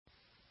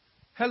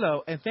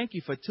Hello, and thank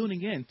you for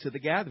tuning in to The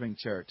Gathering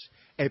Church,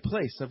 a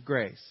place of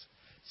grace.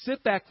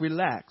 Sit back,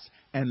 relax,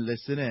 and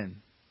listen in.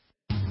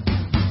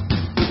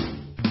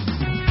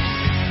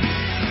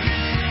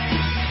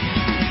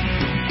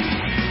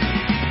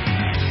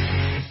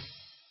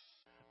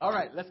 All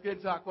right, let's get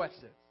into our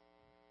questions.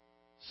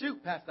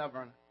 Shoot, Pastor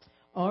Alverna.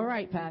 All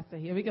right, Pastor,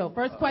 here we go.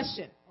 First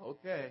question.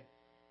 Okay.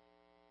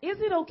 Is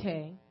it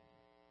okay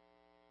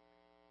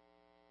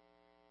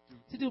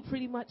to do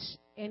pretty much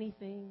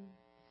anything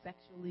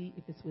sexually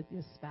if it's with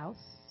your spouse?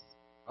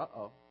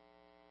 Uh-oh.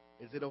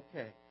 Is it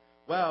okay?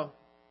 Well,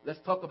 let's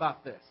talk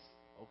about this,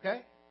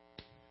 okay?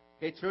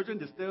 Okay, children,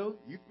 there's still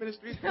youth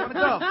ministry if you want to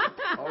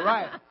go. All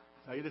right. I'll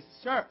tell you this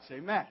is church.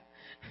 Amen.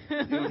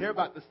 You don't hear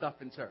about this stuff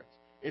in church.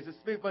 It's a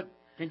spirit, but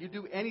can you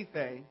do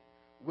anything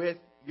with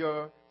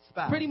your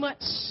spouse? Pretty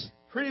much.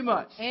 Pretty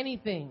much.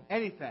 Anything.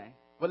 Anything.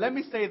 But let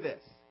me say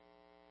this.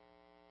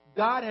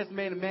 God has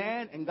made a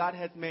man and God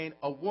has made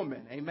a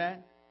woman. Amen?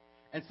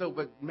 And so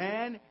with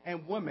man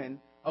and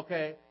woman,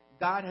 okay,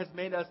 God has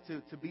made us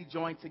to be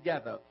joined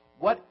together.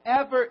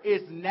 Whatever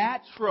is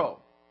natural,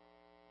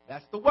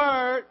 that's the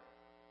word,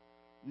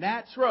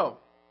 natural,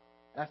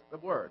 that's the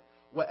word.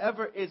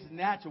 Whatever is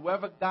natural,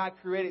 whatever God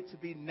created to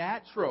be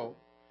natural,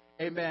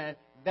 amen,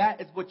 that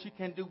is what you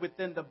can do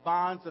within the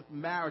bonds of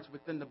marriage,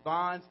 within the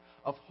bonds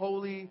of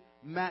holy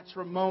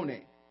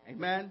matrimony.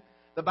 Amen?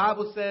 The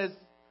Bible says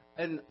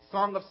in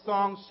Song of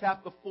Songs,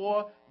 chapter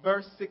 4,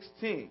 verse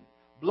 16,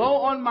 blow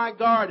on my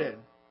garden,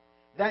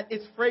 that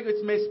its fragrance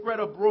may spread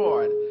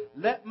abroad.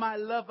 Let my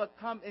lover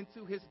come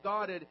into his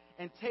garden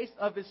and taste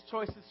of his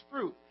choicest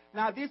fruit.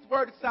 Now, these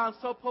words sound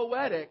so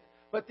poetic,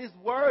 but these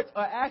words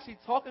are actually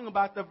talking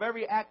about the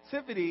very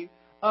activity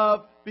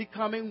of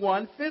becoming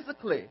one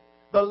physically.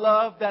 The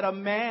love that a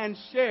man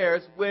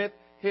shares with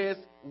his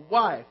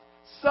wife.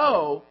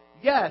 So,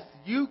 yes,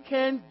 you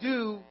can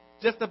do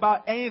just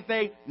about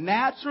anything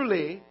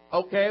naturally,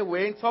 okay? We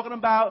ain't talking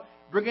about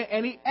bringing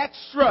any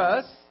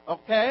extras,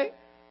 okay?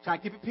 Trying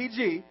to keep it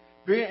PG.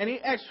 Bringing any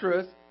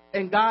extras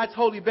in God's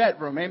holy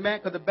bedroom, amen?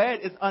 Because the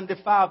bed is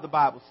undefiled, the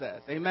Bible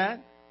says,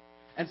 amen?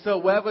 And so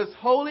whether it's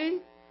holy,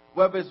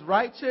 whether it's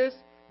righteous,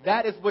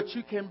 that is what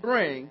you can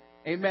bring,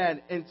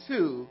 amen,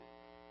 into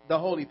the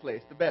holy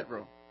place, the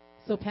bedroom.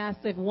 So,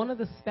 Pastor, if one of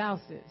the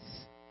spouses,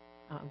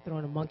 I'm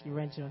throwing a monkey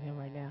wrench on him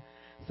right now.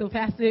 So,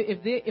 Pastor,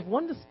 if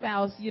one of the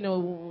spouse,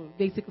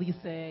 basically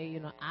say,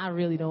 I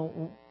really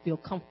don't feel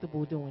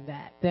comfortable doing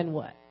that, then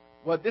what?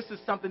 Well, this is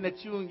something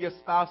that you and your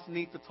spouse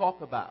need to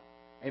talk about.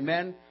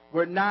 Amen.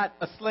 We're not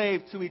a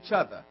slave to each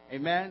other.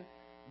 Amen.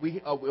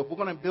 If we're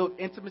going to build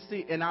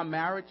intimacy in our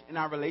marriage, in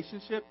our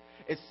relationship,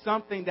 it's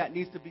something that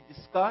needs to be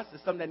discussed.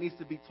 It's something that needs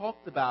to be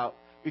talked about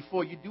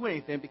before you do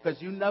anything,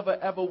 because you never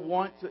ever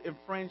want to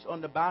infringe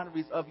on the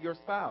boundaries of your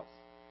spouse.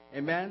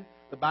 Amen.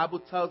 The Bible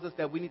tells us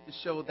that we need to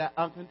show that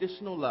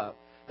unconditional love.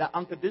 That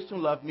unconditional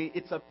love means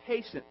it's a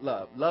patient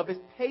love. Love is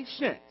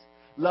patient.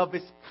 Love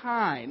is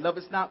kind. Love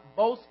is not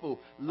boastful.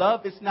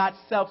 Love is not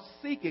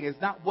self-seeking.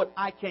 It's not what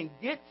I can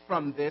get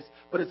from this,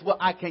 but it's what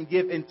I can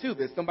give into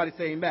this. Somebody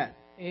say amen.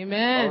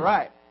 Amen. All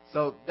right.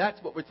 So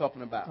that's what we're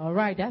talking about. All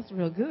right. That's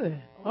real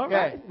good. All Okay.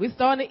 right. We're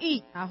starting to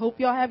eat. I hope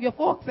y'all have your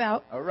forks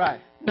out. All right.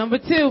 Number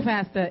 2,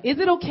 Pastor. Is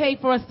it okay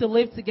for us to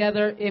live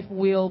together if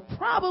we'll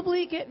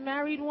probably get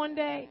married one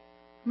day?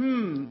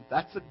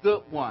 That's a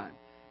good one.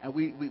 And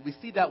we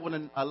see that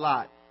one a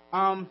lot.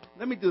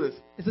 Let me do this.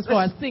 This is for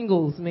our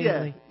singles,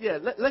 mainly. Yeah.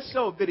 Let's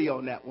show a video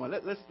on that one.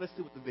 Let's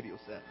see what the video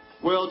says.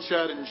 Well,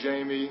 Chad and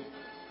Jamie,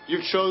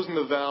 you've chosen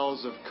the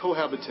vows of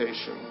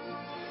cohabitation.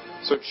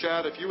 So,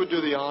 Chad, if you would do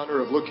the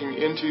honor of looking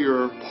into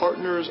your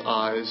partner's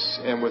eyes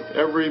and with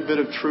every bit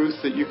of truth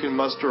that you can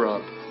muster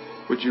up,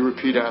 would you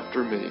repeat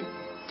after me?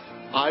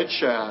 I,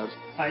 Chad.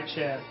 I,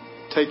 Chad.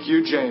 Take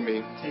you,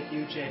 Jamie. Take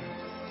you, Jamie.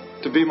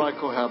 To be my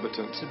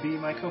cohabitant. To be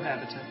my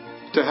cohabitant.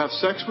 To have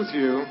sex with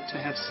you. To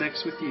have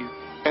sex with you.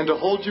 And to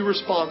hold you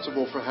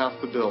responsible for half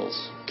the bills.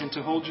 And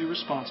to hold you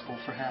responsible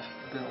for half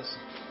the bills.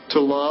 To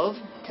love.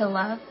 To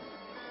love.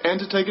 And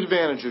to take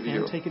advantage of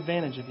you. And take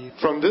advantage of you.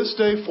 From this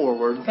day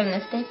forward. From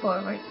this day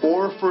forward.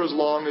 Or for as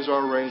long as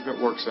our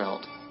arrangement works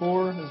out.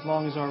 Or as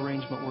long as our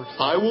arrangement works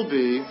out. I will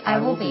be. I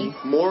will be.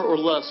 More or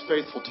less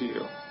faithful to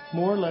you.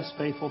 More or less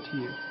faithful to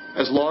you.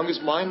 As long as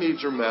my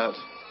needs are met.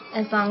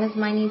 As long as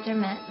my needs are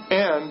met.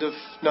 And if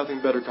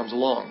nothing better comes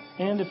along.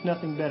 And if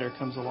nothing better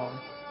comes along.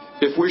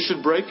 If we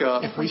should break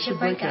up. If we should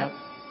break up.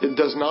 It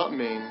does not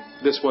mean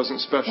this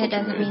wasn't special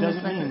to me. It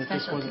doesn't mean that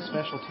this wasn't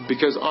special to me.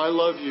 Because I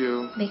love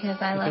you.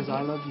 Because I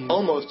love you.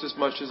 Almost as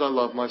much as I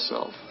love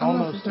myself.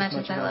 Almost as much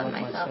as I love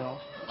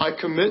myself. I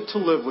commit to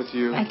live with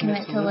you. I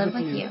commit to live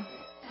with you.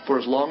 For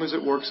as long as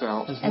it works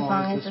out. As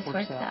long as this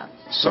works out.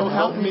 So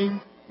help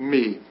me.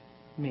 Me.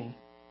 Me.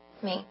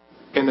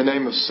 In the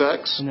name of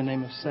sex. In the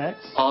name of sex.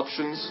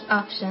 Options.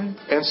 Options.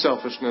 And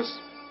selfishness.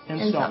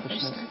 And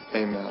selfishness.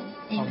 Amen.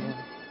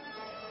 Amen.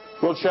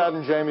 Well, Chad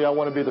and Jamie, I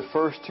want to be the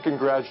first to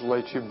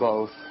congratulate you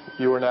both.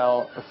 You are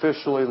now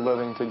officially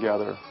living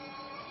together.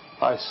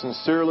 I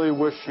sincerely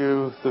wish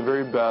you the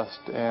very best,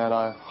 and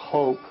I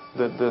hope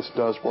that this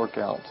does work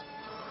out.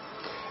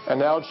 And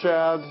now,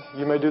 Chad,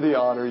 you may do the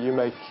honor. You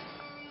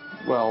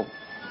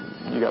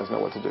guys know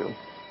what to do.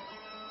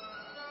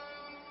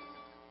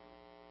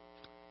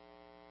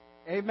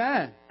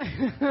 Amen.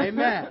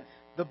 Amen.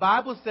 The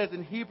Bible says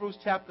in Hebrews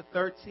chapter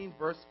 13,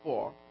 verse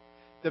 4,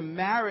 the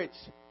marriage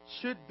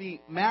should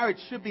be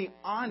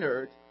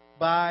honored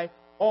by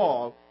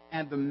all,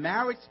 and the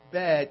marriage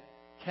bed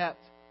kept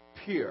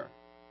pure.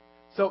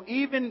 So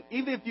even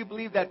if you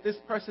believe that this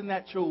person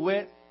that you're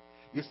with,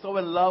 you're so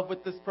in love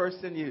with this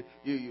person, you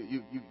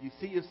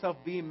see yourself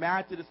being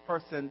married to this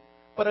person,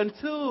 but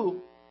until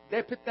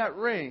they put that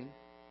ring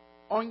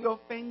on your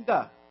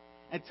finger,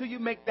 until you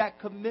make that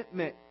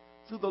commitment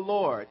to the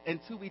Lord and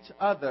to each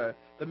other,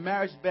 the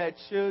marriage bed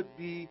should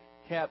be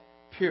kept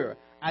pure.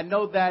 I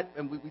know that,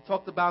 and we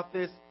talked about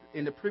this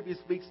in the previous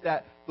weeks,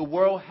 that the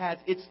world has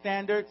its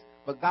standards,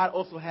 but God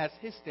also has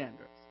His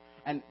standards.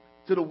 And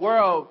to the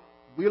world,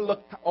 we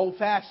look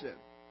old-fashioned.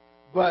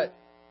 But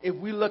if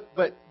we look,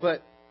 but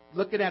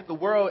looking at the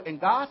world in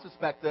God's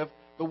perspective,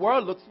 the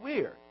world looks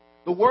weird.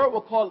 The world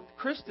will call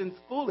Christians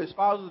foolish,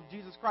 followers of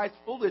Jesus Christ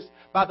foolish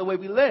by the way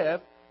we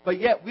live, but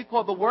yet we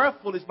call the world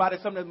foolish by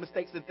some of the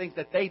mistakes and things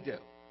that they do.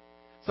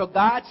 So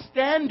God's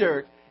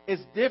standard is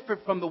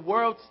different from the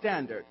world's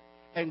standard.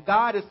 And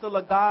God is still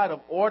a God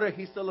of order.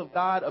 He's still a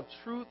God of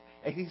truth.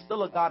 And He's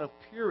still a God of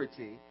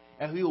purity.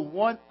 And He will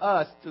want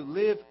us to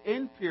live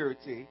in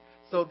purity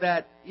so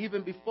that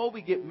even before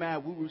we get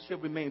married, we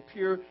should remain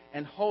pure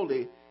and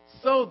holy,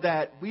 so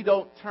that we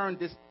don't turn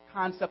this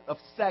concept of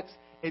sex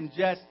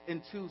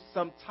into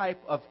some type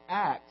of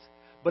act,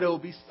 but it will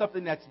be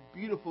something that's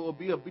beautiful. It will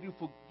be a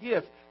beautiful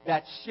gift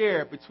that's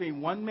shared between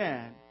one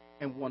man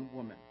and one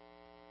woman.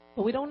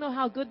 But we don't know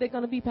how good they're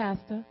going to be,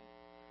 Pastor.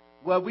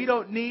 Well, we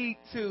don't need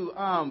to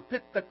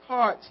put the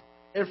cart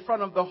in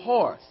front of the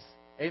horse.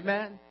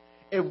 Amen?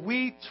 If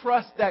we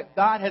trust that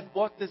God has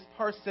brought this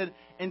person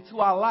into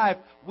our life,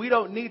 we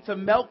don't need to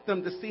milk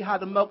them to see how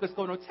the milk is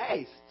going to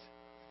taste.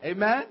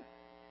 Amen?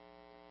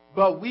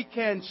 But we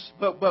can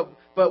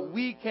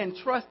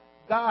trust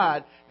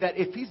God that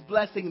if He's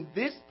blessing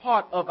this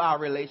part of our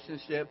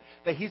relationship,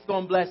 that He's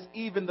going to bless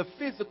even the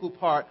physical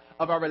part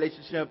of our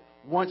relationship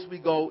once we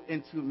go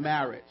into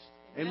marriage.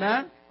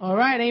 Amen? All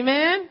right,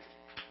 amen?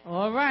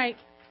 All right.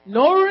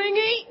 No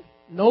ringy,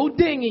 no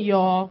dingy,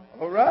 y'all.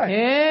 All right.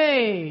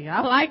 Hey,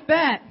 I like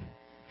that.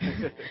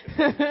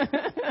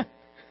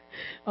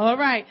 All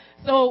right.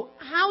 So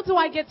how do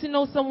I get to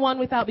know someone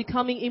without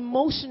becoming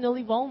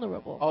emotionally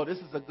vulnerable? Oh, this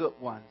is a good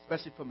one,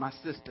 especially for my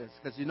sisters.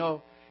 Because,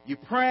 you're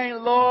praying,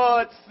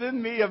 Lord,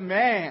 send me a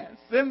man.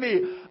 Send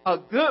me a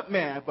good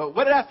man. But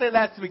what did I say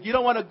last week? You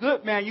don't want a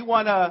good man. You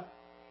want a...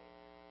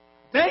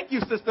 Thank you,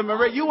 Sister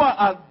Marie. You want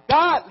a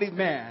godly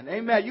man.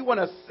 Amen. You want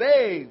a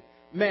saved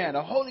man,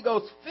 a Holy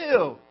Ghost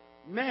filled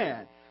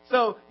man.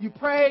 So you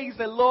pray, you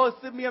say, Lord,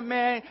 send me a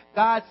man.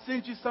 God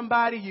sends you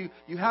somebody.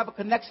 You have a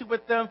connection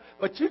with them.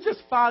 But you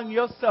just find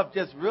yourself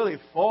just really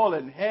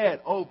falling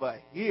head over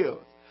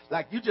heels.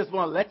 Like you just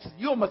want to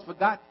you almost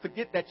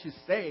forget that you're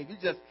saved.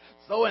 You're just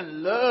so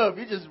in love.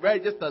 You're just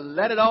ready just to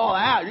let it all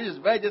out. You're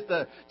just ready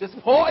just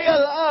pour your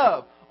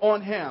love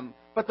on Him.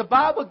 But the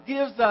Bible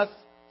gives us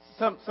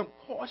some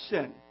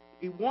caution.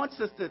 He wants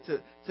us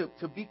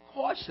to be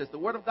cautious. The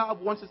Word of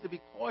God wants us to be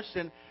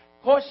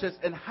cautious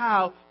in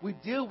how we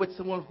deal with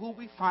someone who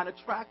we find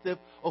attractive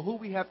or who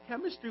we have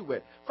chemistry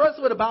with. First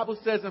of all, the Bible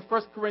says in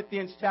 1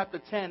 Corinthians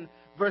chapter 10,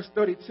 verse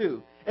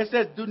 32, it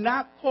says, do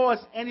not cause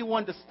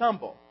anyone to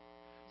stumble.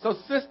 So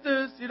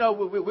sisters, we're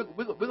going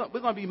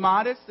to be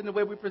modest in the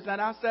way we present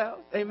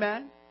ourselves.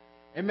 Amen.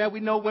 Amen. We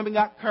know women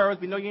got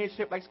curves. We know you ain't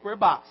shaped like square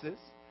boxes.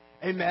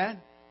 Amen.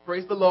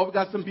 Praise the Lord. We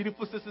got some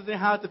beautiful sisters in the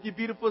house. If you're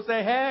beautiful,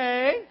 say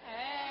hey.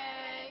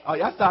 Hey. Oh,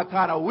 y'all sound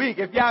kind of weak.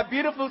 If y'all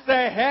beautiful,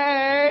 say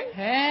hey.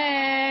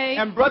 Hey.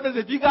 And brothers,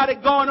 if you got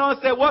it going on,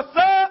 say what's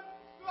up.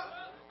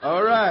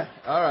 All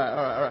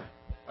right.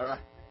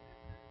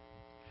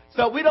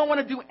 So we don't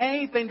want to do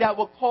anything that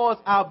will cause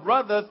our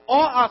brothers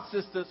or our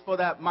sisters, for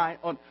that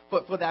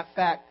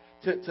fact,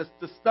 to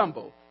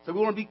stumble. So we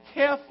want to be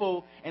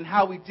careful in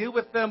how we deal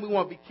with them. We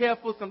want to be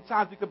careful.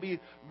 Sometimes we could be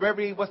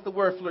very,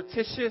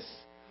 flirtatious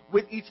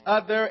with each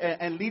other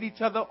and lead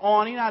each other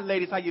on. You know,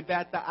 ladies, how you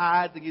bat the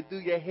eyes and you do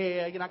your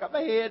hair. I got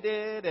my hair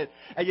did,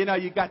 and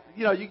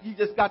you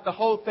just got the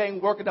whole thing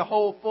working, the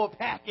whole full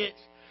package.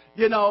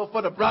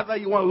 For the brother,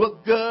 you want to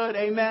look good.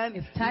 Amen.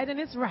 It's tight and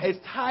it's right. It's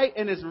tight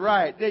and it's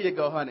right. There you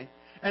go, honey.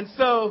 And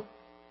so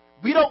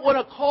we don't want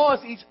to cause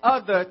each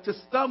other to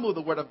stumble,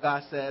 the Word of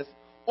God says.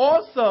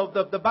 Also,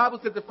 the Bible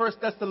says in 1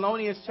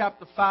 Thessalonians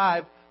chapter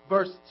 5,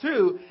 verse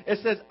 2, it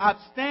says,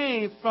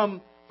 abstain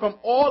from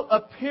all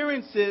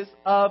appearances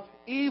of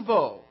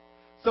evil.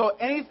 So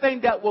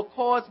anything that will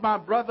cause my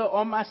brother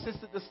or my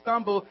sister to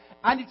stumble,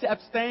 I need to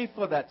abstain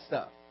for that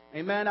stuff.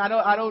 Amen. I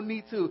don't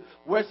need to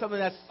wear something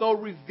that's so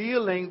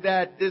revealing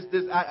that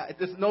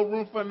there's no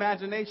room for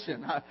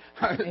imagination.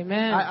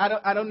 Amen.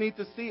 I don't need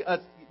to see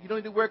us. You don't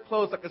need to wear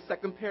clothes like a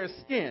second pair of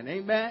skin.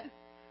 Amen.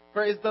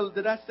 Praise the.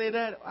 Did I say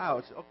that?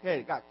 Ouch. Okay,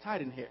 it got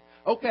tight in here.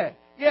 Okay.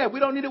 Yeah,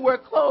 we don't need to wear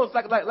clothes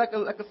like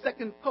a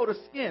second coat of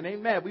skin.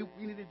 Amen.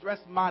 We need to dress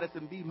modest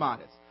and be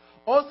modest.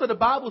 Also, the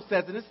Bible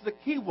says, and this is a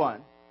key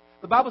one,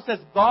 the Bible says,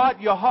 guard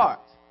your heart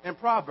in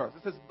Proverbs.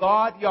 It says,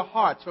 guard your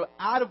heart. So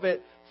out of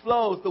it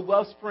flows the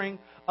wellspring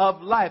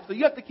of life. So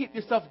you have to keep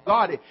yourself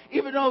guarded.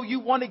 Even though you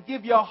want to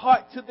give your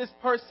heart to this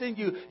person,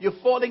 you're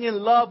falling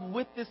in love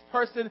with this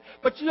person,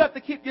 but you have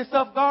to keep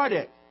yourself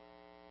guarded.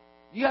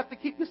 You have to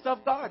keep yourself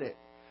guarded.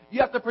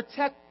 You have to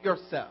protect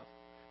yourself.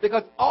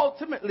 Because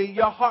ultimately,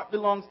 your heart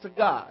belongs to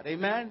God.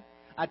 Amen?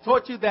 I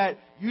taught you that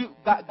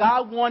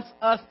God wants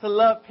us to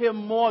love Him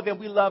more than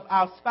we love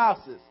our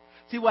spouses.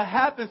 See, what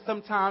happens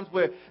sometimes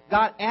where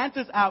God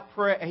answers our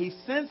prayer and He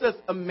sends us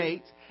a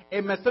mate,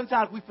 amen,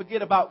 sometimes we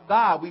forget about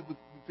God. We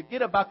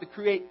forget about the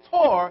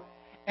Creator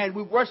and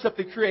we worship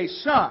the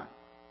creation.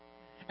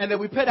 And then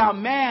we put our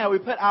man, we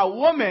put our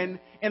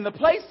woman in the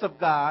place of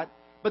God,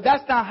 but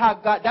that's not how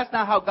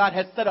God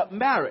has set up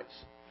marriage.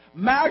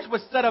 Marriage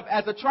was set up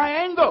as a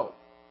triangle.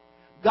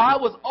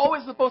 God was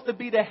always supposed to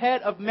be the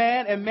head of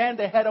man and man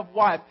the head of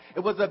wife.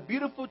 It was a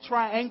beautiful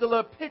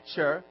triangular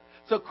picture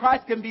so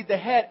Christ can be the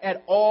head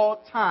at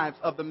all times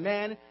of the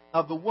man,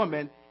 of the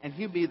woman, and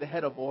He'll be the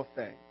head of all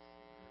things.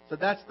 So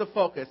that's the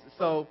focus.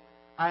 So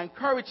I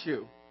encourage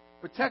you,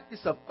 protect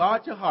yourself,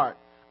 guard your heart.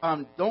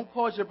 Don't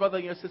cause your brother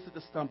and your sister to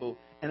stumble,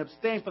 and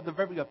abstain from the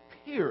very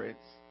appearance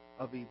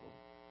of evil.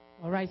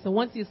 All right, so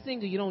once you're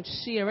single, you don't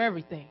share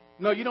everything.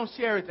 No, you don't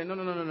share everything.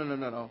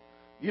 No.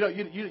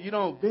 You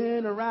don't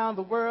been around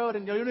the world,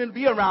 and you didn't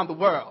be around the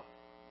world.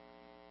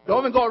 Don't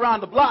even go around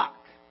the block.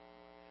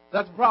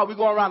 That's the problem. We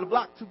go around the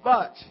block too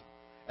much.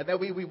 And then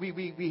we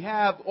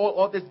have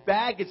all this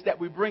baggage that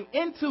we bring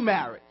into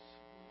marriage.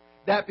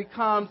 That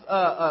becomes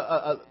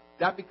a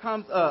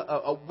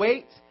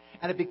weight,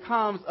 and it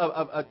becomes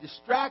a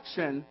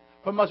distraction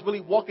from us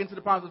really walking into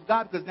the promise of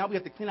God, because now we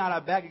have to clean out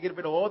our bag and get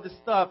rid of all this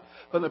stuff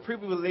from the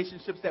previous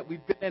relationships that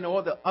we've been in,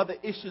 all the other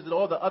issues and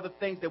all the other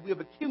things that we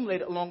have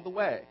accumulated along the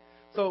way.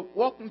 So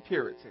walk in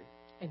purity.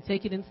 And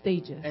take it in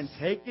stages.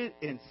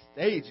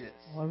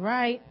 All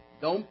right.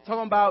 Don't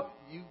tell him about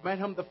you met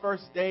him the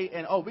first day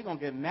and, we're going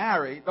to get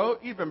married. Don't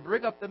even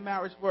bring up the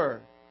marriage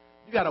word.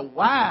 You got to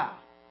wow.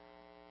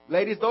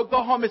 Ladies, don't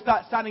go home and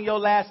start signing your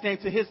last name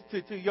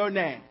to your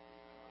name.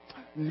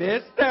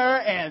 Mr.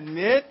 and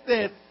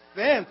Mrs.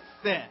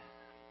 Simpson.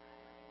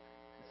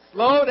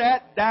 Slow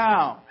that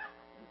down.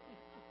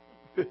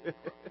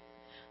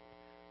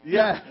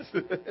 Yes.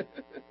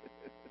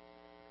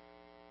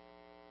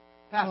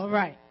 All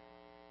right.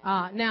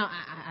 Now,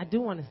 I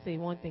do want to say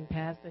one thing,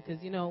 Pastor,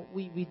 because,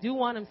 we do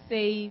want them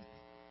saved,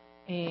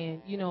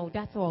 and,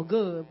 that's all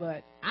good,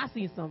 but I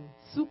see some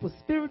super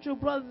spiritual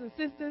brothers and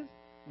sisters,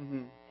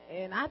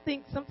 and I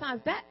think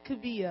sometimes that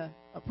could be a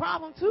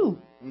problem, too.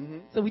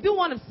 So we do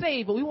want them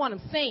saved, but we want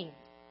them sane.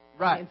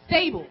 Right. And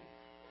stable.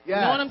 Yes.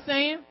 You know what I'm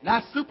saying?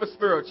 Not super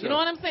spiritual. You know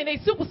what I'm saying? They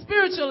super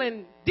spiritual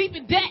and deep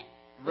in debt.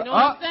 You know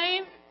what I'm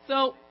saying?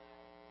 So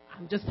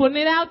I'm just putting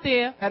it out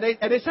there. And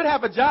they should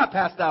have a job,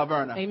 Pastor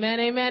Alverna. Amen,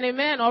 amen,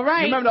 amen. All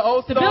right. You remember the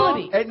old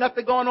Stability. song? Ain't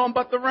nothing going on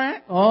but the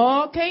rent.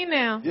 Okay,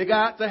 now. You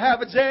got to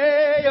have a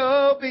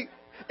J-O-B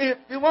if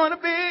you want to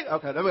be.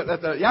 Okay,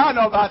 y'all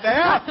know about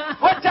that.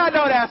 What y'all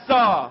know that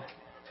song?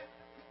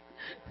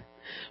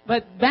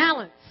 But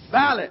balance.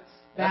 Balance.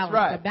 That's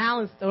right. The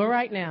balance. All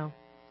right, now.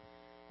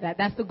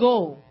 That's the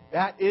goal.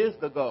 That is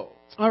the goal.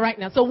 All right,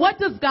 now. So what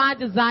does God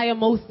desire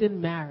most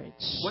in marriage?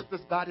 What does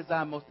God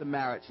desire most in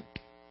marriage?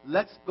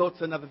 Let's go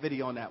to another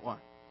video on that one.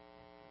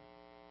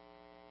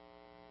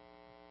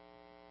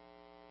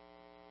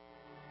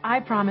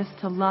 I promise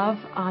to love,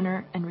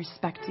 honor, and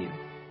respect you.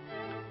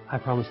 I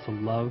promise to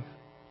love,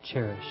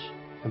 cherish,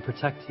 and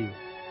protect you.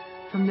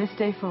 From this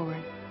day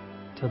forward.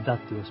 Till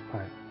death do us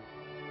part.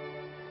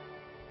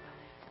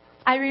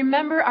 I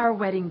remember our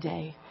wedding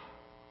day.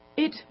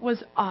 It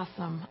was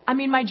awesome. I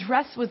mean, my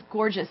dress was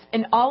gorgeous,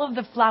 and all of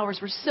the flowers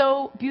were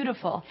so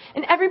beautiful.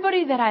 And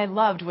everybody that I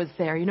loved was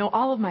there,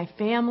 all of my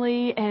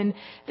family, and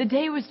the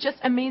day was just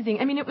amazing.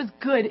 I mean, it was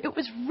good. It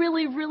was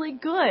really, really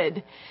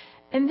good.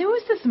 And there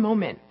was this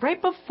moment right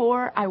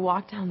before I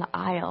walked down the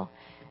aisle,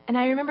 and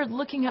I remembered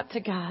looking up to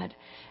God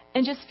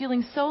and just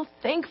feeling so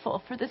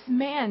thankful for this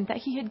man that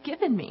He had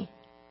given me.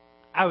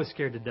 I was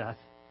scared to death.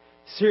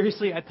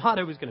 Seriously, I thought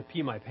I was going to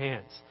pee my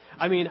pants.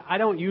 I mean, I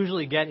don't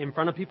usually get in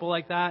front of people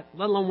like that,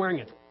 let alone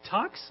wearing a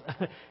tux.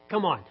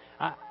 Come on.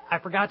 I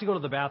forgot to go to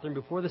the bathroom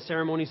before the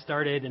ceremony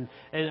started, and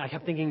I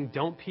kept thinking,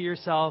 don't pee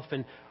yourself,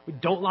 and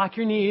don't lock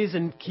your knees,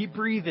 and keep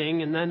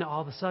breathing. And then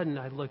all of a sudden,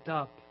 I looked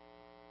up,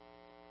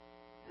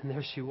 and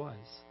there she was.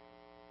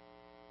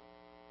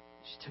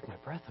 She took my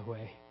breath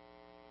away,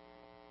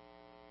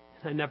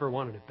 and I never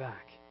wanted it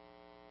back.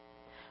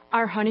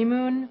 Our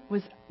honeymoon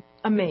was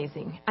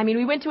amazing. I mean,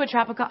 we went to a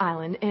tropical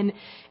island, and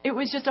it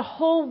was just a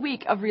whole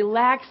week of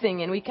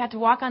relaxing, and we got to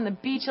walk on the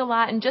beach a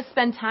lot and just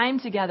spend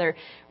time together.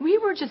 We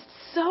were just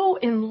so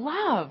in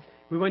love.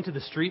 We went to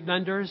the street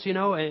vendors,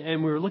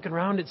 and we were looking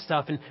around at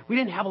stuff, and we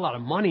didn't have a lot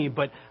of money,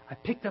 but I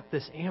picked up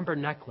this amber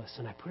necklace,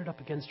 and I put it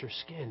up against her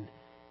skin,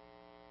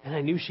 and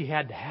I knew she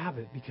had to have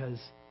it because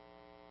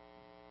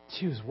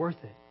She was worth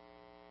it.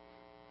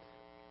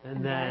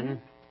 And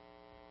then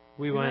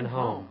we went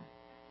home.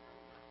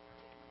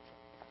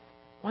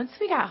 Once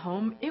we got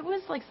home, it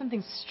was like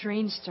something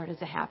strange started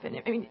to happen.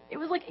 I mean, it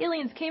was like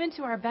aliens came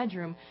into our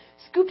bedroom,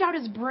 scooped out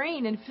his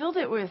brain, and filled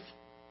it with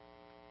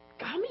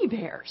gummy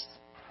bears.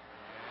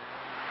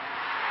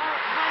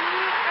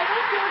 Honey, are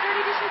those your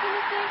dirty dishes in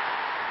the sink?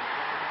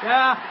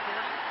 Yeah.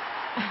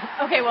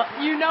 Okay, well,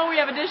 you know we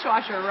have a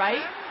dishwasher,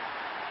 right?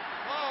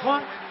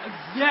 What?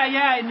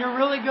 Yeah, and you're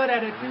really good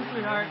at it too,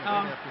 sweetheart.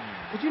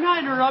 Would you not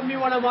interrupt me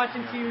when I'm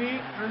watching TV?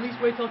 Or at least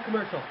wait till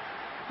commercial?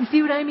 You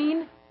see what I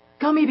mean?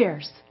 Gummy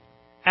bears.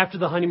 After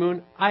the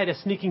honeymoon, I had a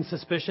sneaking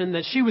suspicion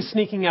that she was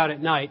sneaking out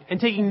at night and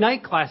taking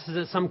night classes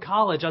at some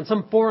college on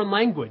some foreign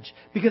language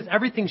because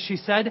everything she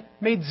said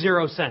made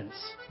 0 sense.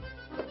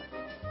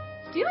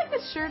 Do you like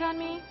this shirt on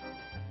me?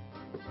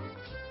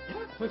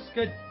 Yeah, looks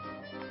good.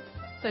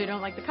 So you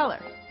don't like the color?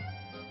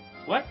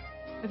 What?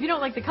 If you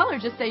don't like the color,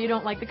 just say you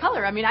don't like the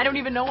color. I mean, I don't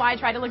even know why I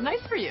try to look nice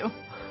for you.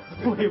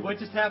 Wait, what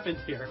just happened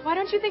here? Why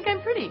don't you think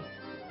I'm pretty?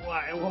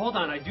 Why? Well, hold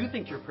on. I do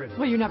think you're pretty.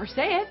 Well, you never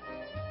say it.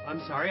 I'm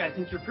sorry. I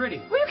think you're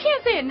pretty. Well, you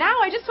can't say it now.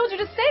 I just told you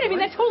to say it. I mean,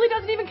 that totally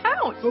doesn't even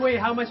count. But wait,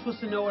 how am I supposed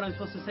to know what I'm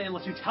supposed to say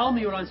unless you tell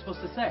me what I'm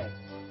supposed to say?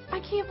 I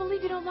can't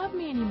believe you don't love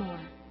me anymore.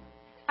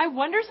 I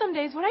wonder some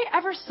days what I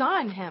ever saw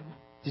in him.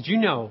 Did you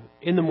know,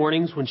 in the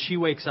mornings when she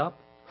wakes up,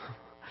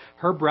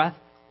 her breath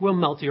will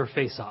melt your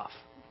face off?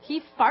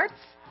 He farts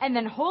and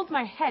then holds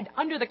my head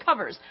under the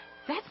covers.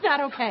 That's not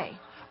okay.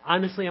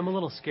 Honestly, I'm a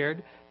little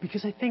scared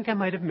because I think I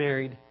might have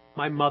married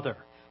my mother.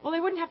 Well, I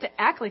wouldn't have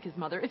to act like his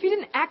mother if he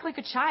didn't act like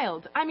a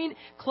child. I mean,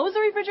 close the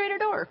refrigerator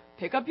door,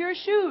 pick up your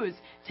shoes,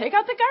 take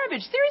out the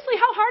garbage. Seriously,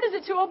 how hard is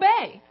it to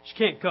obey? She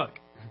can't cook.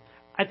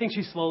 I think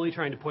she's slowly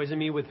trying to poison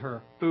me with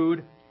her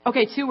food.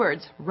 Okay, 2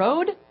 words.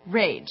 Road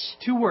rage.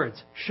 2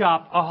 words.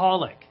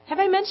 Shopaholic. Have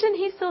I mentioned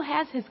he still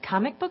has his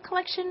comic book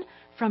collection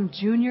from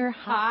junior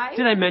high?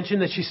 Did I mention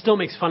that she still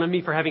makes fun of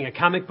me for having a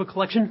comic book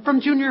collection from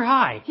junior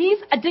high? He's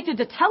addicted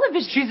to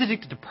television. She's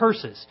addicted to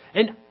purses.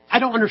 And I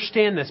don't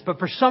understand this, but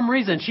for some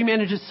reason she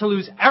manages to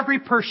lose every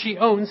purse she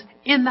owns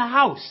in the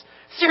house.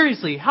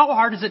 Seriously, how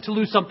hard is it to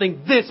lose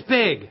something this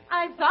big?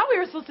 I thought we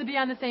were supposed to be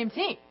on the same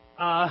team.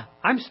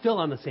 I'm still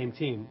on the same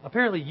team.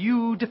 Apparently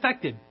you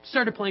defected,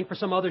 started playing for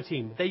some other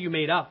team that you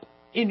made up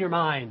in your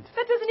mind.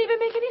 That doesn't even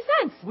make any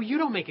sense. Well, you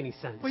don't make any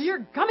sense. Well, your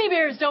gummy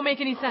bears don't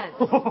make any sense.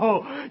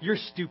 Oh, you're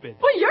stupid.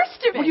 Well, you're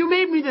stupid. Well, you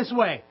made me this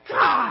way.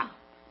 Ah!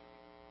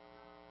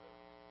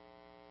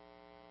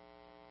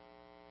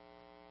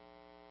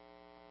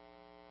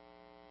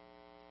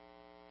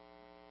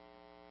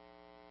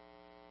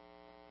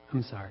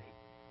 I'm sorry.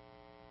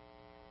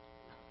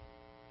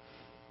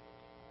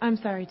 I'm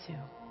sorry, too.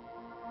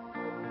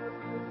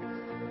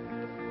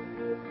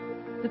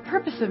 The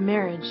purpose of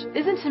marriage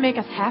isn't to make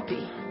us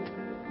happy.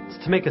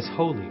 It's to make us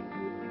holy,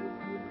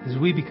 as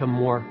we become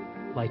more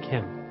like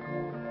Him.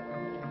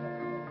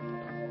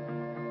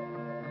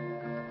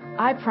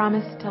 I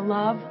promise to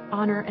love,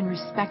 honor, and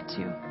respect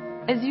you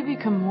as you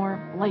become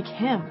more like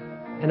Him.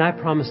 And I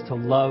promise to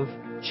love,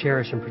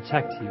 cherish, and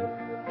protect you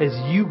as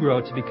you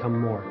grow to become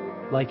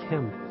more like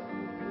Him.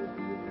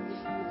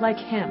 Like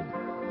Him.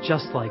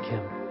 Just like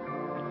Him.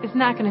 It's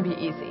not going to be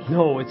easy.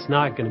 No, it's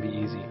not going to be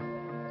easy.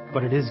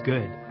 But it is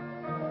good.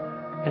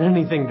 And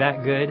anything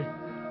that good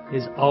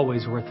is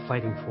always worth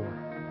fighting for.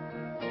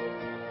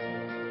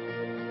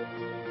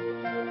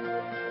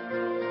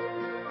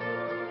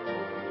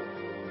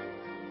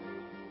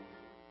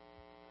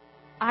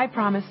 I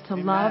promise to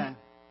Amen. love.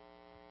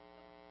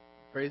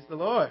 Praise the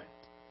Lord.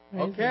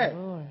 Praise Okay. the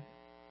Lord.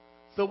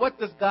 So what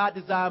does God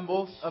desire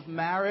most of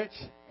marriage?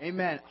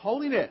 Amen.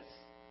 Holiness.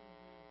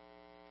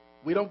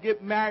 We don't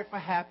get married for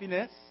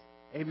happiness.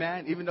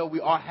 Amen. Even though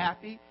we are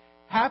happy.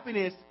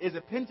 Happiness is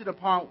dependent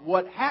upon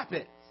what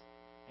happens.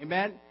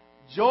 Amen.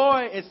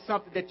 Joy is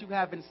something that you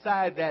have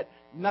inside that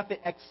nothing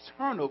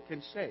external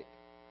can shake.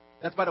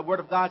 That's why the Word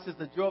of God says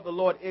the joy of the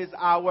Lord is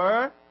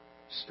our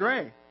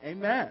strength.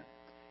 Amen.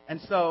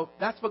 And so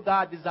that's what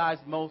God desires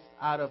most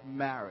out of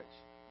marriage.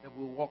 That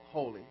we'll walk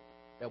holy.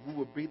 That we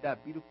will breathe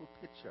that beautiful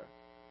picture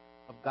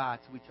of God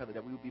to each other.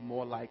 That we will be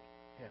more like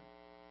Him.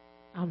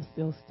 I'm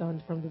still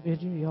stunned from the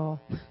video, y'all.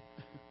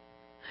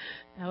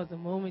 That was a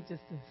moment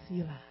just to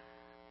see that.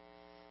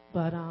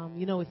 But,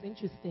 it's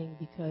interesting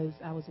because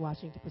I was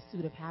watching The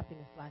Pursuit of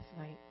Happiness last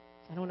night.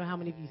 I don't know how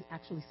many of you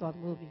actually saw the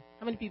movie.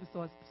 How many people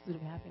saw The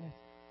Pursuit of Happiness?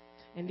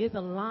 And there's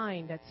a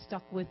line that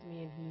stuck with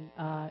me,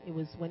 and it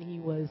was when he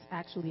was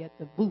actually at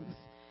the booth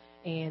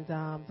and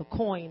the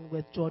coin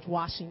with George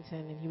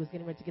Washington, and he was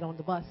getting ready to get on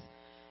the bus.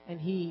 And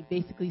he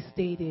basically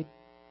stated,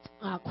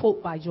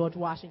 quote by George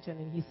Washington,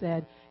 and he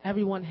said,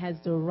 "Everyone has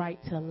the right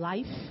to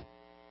life,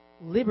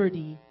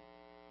 liberty,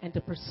 and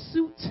the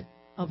pursuit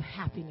of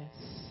happiness."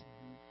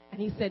 And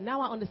he said,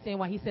 now I understand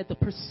why he said the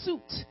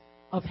pursuit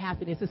of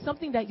happiness. It's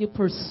something that you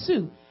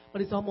pursue,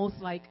 but it's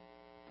almost like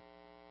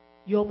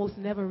you almost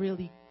never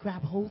really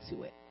grab hold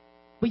to it,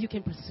 but you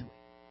can pursue it.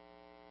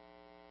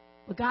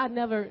 But God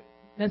never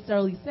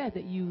necessarily said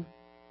that you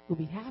will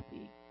be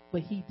happy,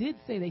 but He did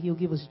say that He'll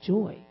give us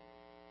joy.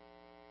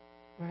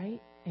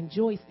 right? And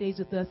joy stays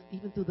with us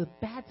even through the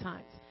bad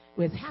times,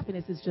 whereas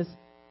happiness is just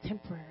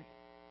temporary.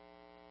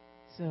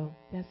 So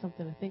that's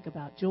something to think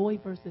about. Joy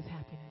versus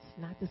happiness,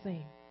 not the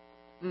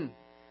same.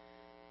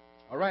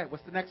 All right,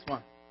 what's the next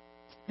one?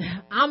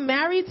 I'm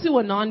married to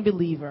a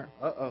non-believer.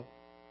 Uh-oh.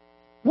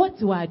 What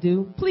do I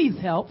do? Please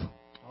help.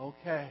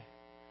 Okay.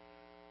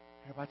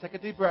 Everybody take a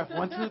deep breath.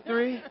 1, 2,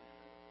 3.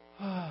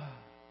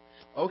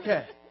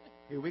 Okay,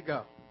 here we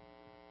go.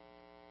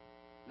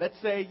 Let's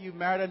say you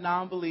married a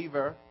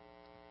non-believer.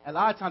 A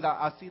lot of times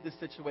I see this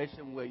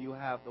situation where you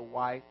have the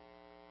wife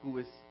who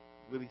is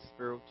really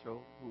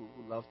spiritual,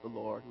 who loves the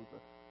Lord, who's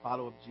a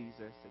follower of Jesus,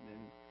 and then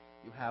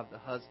you have the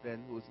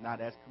husband who is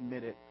not as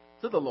committed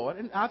to the Lord.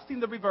 And I've seen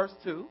the reverse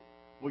too,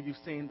 where you've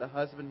seen the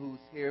husband who's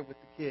here with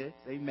the kids,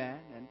 amen,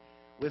 and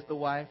with the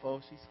wife,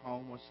 she's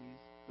home or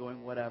she's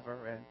doing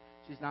whatever, and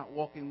she's not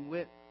walking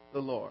with the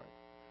Lord.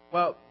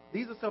 Well,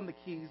 these are some of the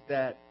keys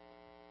that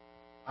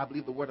I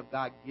believe the Word of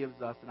God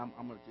gives us, and I'm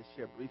going to just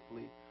share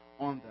briefly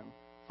on them.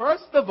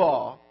 First of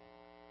all,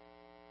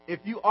 if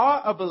you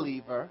are a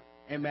believer,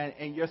 amen,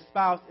 and your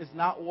spouse is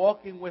not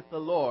walking with the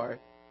Lord,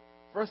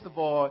 first of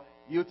all,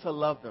 you're to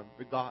love them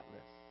regardless.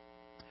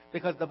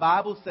 Because the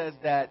Bible says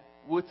that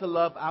we're to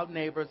love our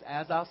neighbors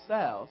as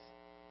ourselves,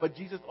 but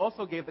Jesus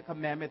also gave the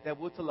commandment that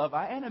we're to love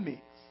our enemies.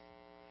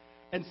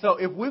 And so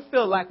if we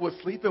feel like we're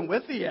sleeping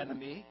with the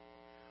enemy,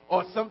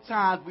 or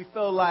sometimes we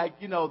feel like,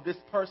 this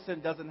person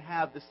doesn't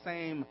have the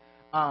same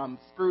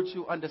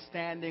spiritual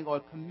understanding or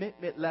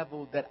commitment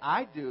level that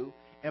I do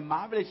in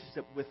my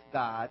relationship with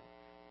God,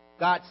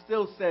 God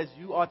still says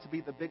you are to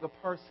be the bigger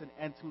person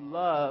and to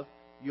love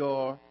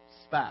your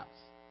spouse.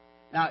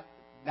 Now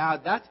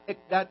that's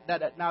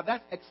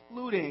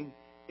excluding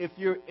if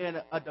you're in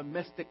a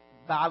domestic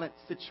violence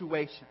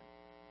situation.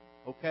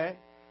 Okay?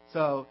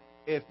 So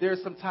if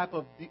there's some type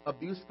of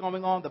abuse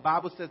going on, the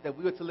Bible says that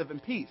we are to live in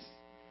peace.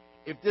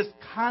 If there's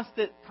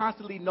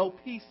constantly no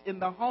peace in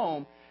the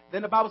home,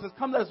 then the Bible says,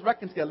 come let us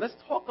reconcile. Let's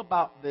talk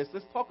about this.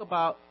 Let's talk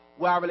about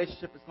where our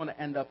relationship is going to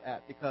end up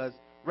at. Because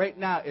right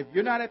now, if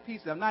you're not at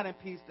peace and I'm not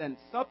at peace, then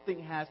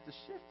something has to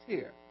shift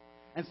here.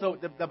 And so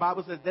the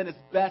Bible says then it's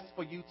best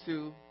for you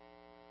to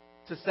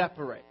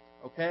separate.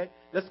 Okay?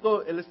 Let's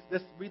go and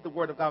let's read the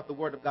Word of God. What the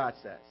Word of God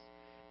says.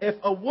 If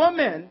a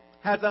woman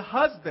has a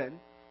husband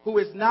who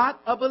is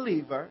not a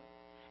believer,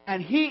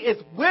 and he is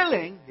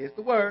willing, here's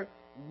the word,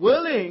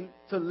 willing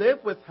to live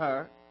with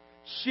her,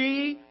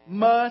 she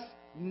must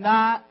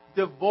not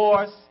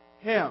divorce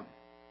him.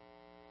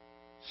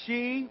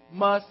 She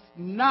must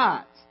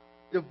not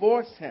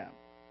divorce him.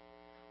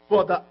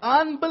 For the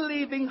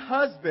unbelieving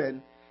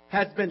husband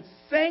has been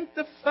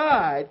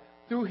sanctified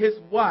through his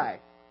wife,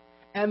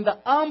 and the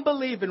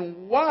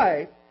unbelieving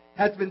wife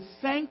has been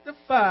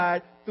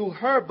sanctified through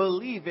her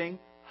believing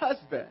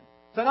husband.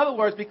 So in other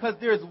words, because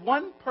there is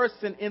one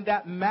person in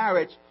that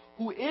marriage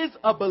who is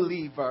a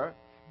believer,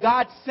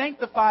 God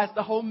sanctifies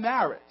the whole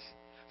marriage.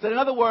 So in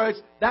other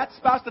words, that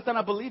spouse that's not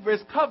a believer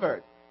is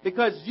covered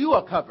because you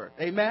are covered.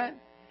 Amen?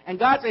 And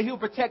God said He'll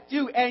protect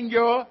you and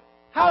your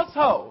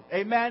household.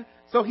 Amen?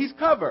 So He's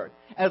covered.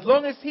 As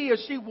long as he or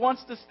she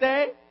wants to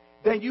stay,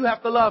 then you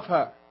have to love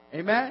her.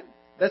 Amen?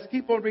 Let's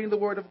keep on reading the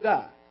Word of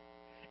God.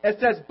 It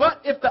says,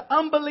 but if the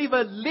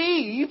unbeliever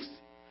leaves,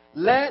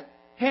 let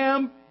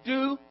him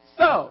do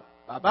so.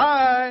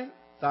 Bye-bye.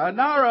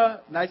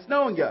 Sayonara. Nice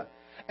knowing you.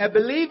 A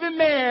believing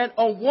man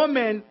or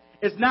woman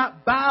is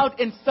not bound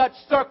in such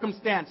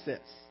circumstances.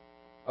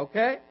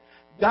 Okay?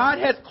 God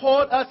has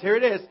called us, here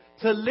it is,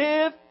 to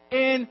live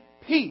in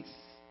peace.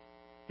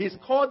 He's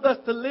called us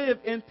to live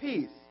in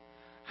peace.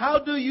 How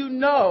do you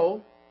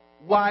know,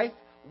 wife,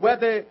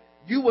 whether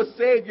you will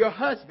save your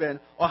husband?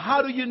 Or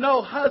how do you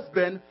know,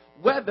 husband,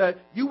 whether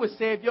you will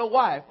save your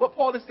wife? What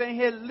Paul is saying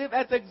here, live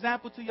as an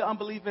example to your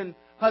unbelieving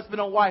husband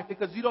or wife,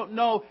 because you don't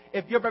know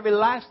if your very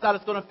lifestyle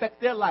is going to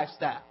affect their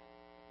lifestyle.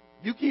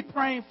 You keep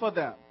praying for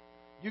them.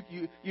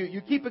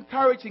 You keep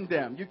encouraging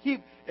them. You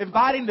keep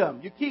inviting them.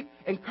 You keep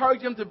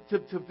encouraging them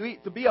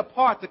to be a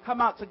part, to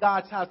come out to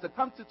God's house, to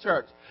come to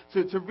church,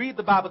 to read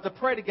the Bible, to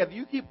pray together.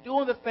 You keep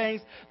doing the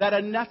things that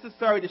are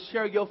necessary to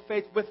share your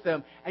faith with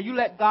them, and you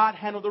let God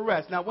handle the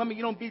rest. Now, women,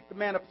 you don't beat the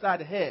man upside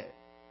the head.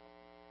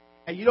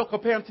 And you don't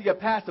compare him to your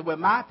pastor. Well,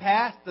 my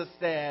pastor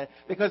said,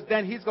 because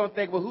then he's going to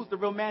think, well, who's the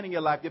real man in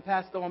your life? Your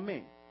pastor or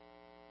me?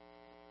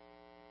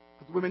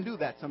 Because women do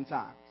that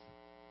sometimes.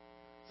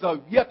 So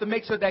you have to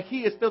make sure that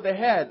he is still the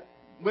head.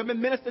 Women,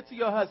 minister to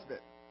your husband.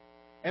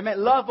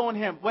 Amen. Love on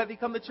him, whether he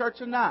come to church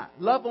or not.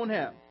 Love on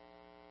him.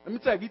 Let me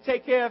tell you, if you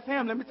take care of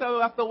him, let me tell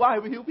you, after a while,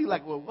 he'll be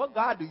like, well, what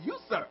God do you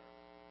serve?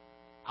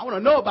 I want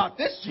to know about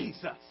this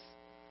Jesus.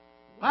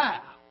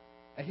 Wow.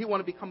 And he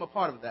want to become a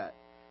part of that.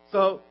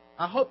 So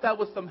I hope that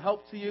was some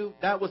help to you.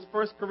 That was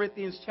 1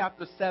 Corinthians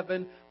chapter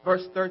 7,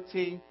 verse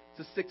 13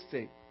 to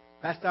 16.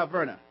 Pastor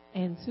Alverna.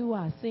 And to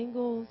our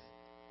singles,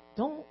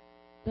 don't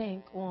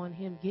bank on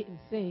him getting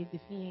saved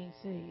if he ain't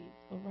saved.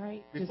 All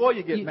right? Before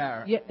you get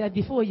married. Yeah, that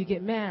before you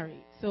get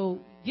married. So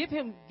give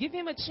him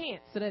a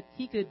chance so that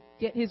he could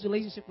get his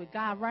relationship with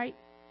God right,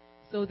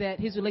 so that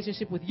his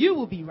relationship with you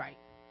will be right.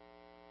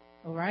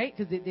 All right?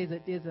 Because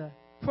there's a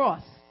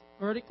cross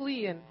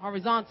vertically and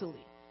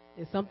horizontally.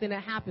 There's something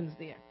that happens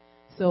there.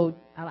 So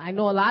I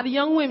know a lot of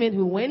young women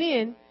who went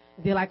in,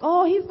 they're like,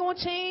 oh, he's going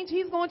to change.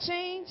 He's going to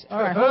change.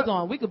 All right, hold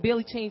on. We could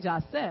barely change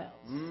ourselves.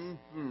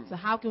 Mm-hmm. So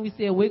how can we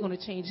say we're going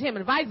to change him?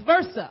 And vice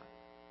versa.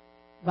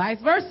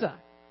 Vice versa.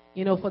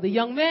 You know, for the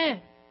young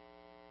man,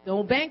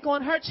 don't bank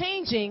on her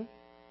changing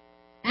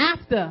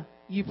after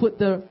you put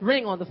the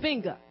ring on the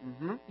finger.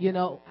 Mm-hmm. You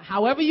know,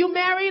 however you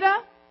married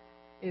her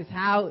is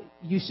how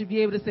you should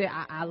be able to say,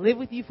 I live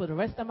with you for the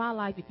rest of my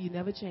life if you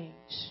never change.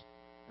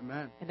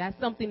 Amen. And that's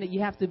something that you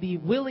have to be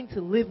willing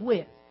to live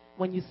with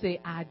when you say,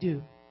 I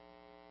do.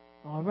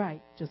 All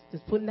right. Just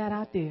putting that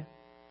out there.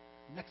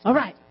 All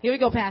right. Here we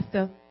go,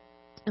 Pastor.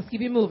 Let's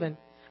keep it moving.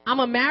 I'm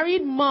a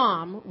married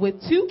mom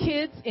with 2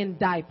 kids in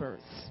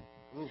diapers.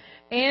 Ooh.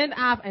 And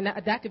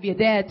that could be a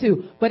dad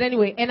too. But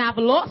anyway, and I've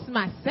lost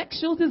my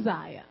sexual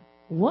desire.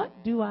 What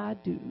do I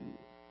do?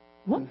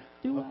 What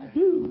do I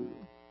do?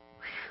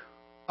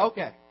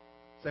 Okay.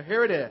 So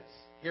here it is.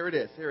 Here it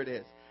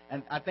is.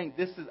 And I think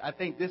this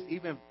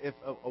even if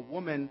a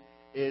woman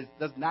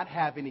does not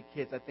have any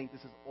kids, I think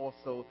this is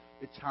also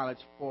the challenge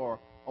for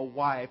a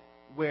wife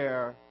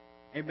where,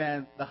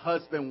 amen, the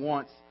husband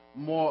wants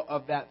more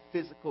of that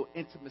physical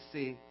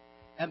intimacy,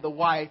 and the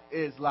wife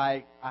is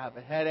like, I have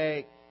a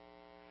headache,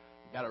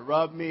 you got to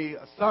rub me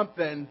or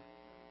something,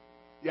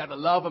 you got to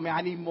love me,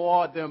 I need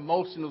more of the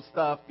emotional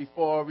stuff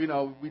before, we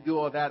do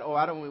all that. Oh,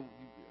 I don't want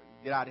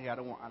to get out of here, I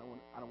don't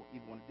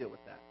even want to deal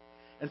with that.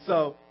 And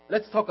so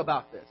let's talk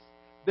about this.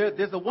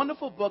 There's a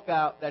wonderful book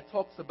out that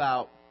talks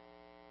about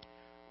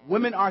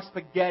women are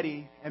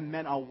spaghetti and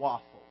men are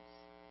waffles.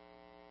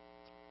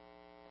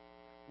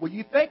 When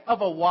you think of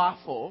a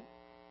waffle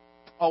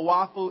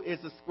is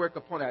a square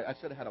component. I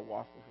should have had a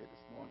waffle here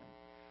this morning.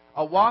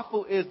 A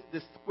waffle is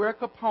this square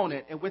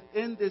component, and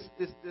within this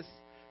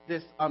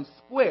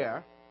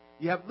square,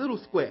 you have little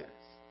squares.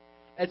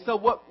 And so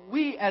what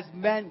we as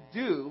men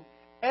do,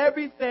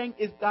 everything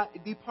is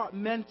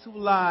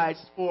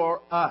departmentalized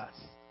for us.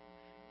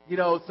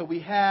 So we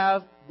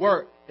have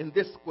work in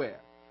this square.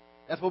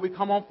 That's where we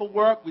come home from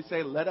work. We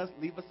say, leave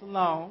us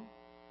alone.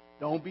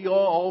 Don't be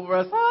all over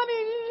us.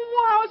 Honey,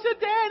 how's your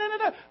day?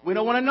 We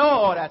don't want to know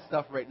all that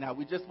stuff right now.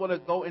 We just want to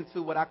go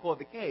into what I call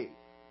the cave.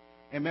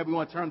 And maybe we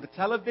want to turn the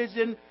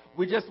television.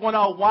 We just want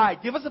to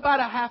unwind. Give us about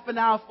a half an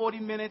hour, 40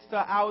 minutes to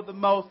an hour the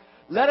most.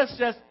 Let us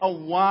just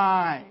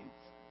unwind.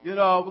 We're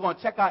going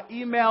to check our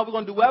email. We're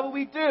going to do whatever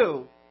we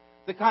do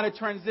to kind of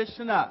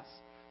transition us.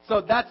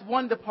 So that's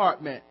one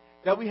department.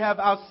 Then we have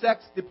our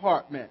sex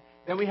department.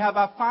 Then we have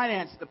our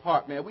finance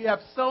department. We have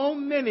so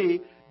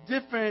many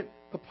different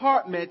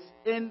compartments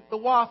in the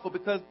waffle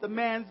because the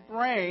man's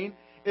brain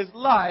is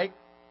like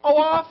a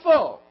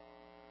waffle.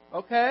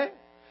 Okay?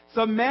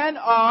 So men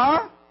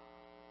are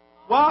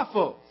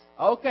waffles.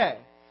 Okay.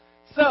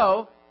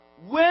 So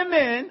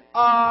women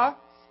are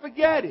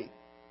spaghetti.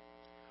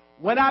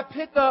 When I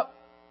pick up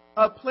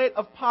a plate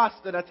of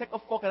pasta and I take a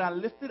fork and I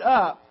lift it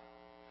up,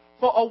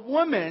 for a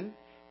woman,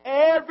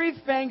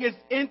 everything is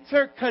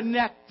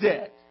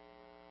interconnected.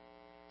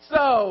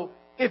 So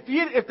if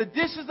the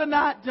dishes are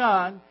not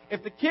done,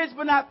 if the kids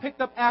were not picked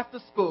up after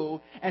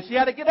school, and she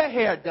had to get her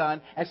hair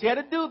done, and she had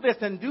to do this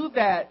and do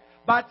that,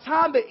 by the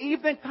time the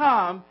evening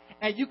comes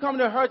and you come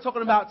to her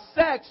talking about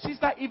sex,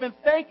 she's not even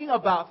thinking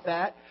about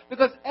that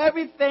because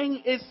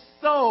everything is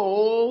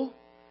so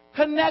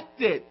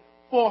connected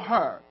for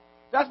her.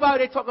 That's why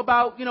they talk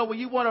about, when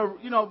you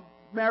want to,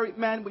 married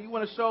men, when you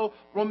want to show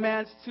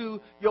romance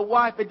to your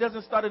wife, it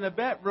doesn't start in the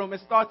bedroom.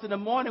 It starts in the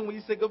morning when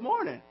you say good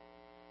morning.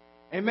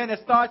 Amen. It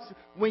starts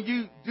when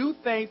you do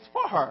things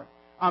for her.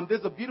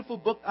 There's a beautiful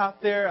book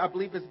out there, I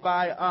believe it's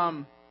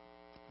by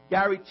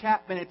Gary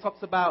Chapman. It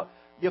talks about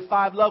your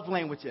 5 love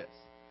languages.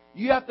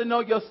 You have to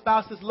know your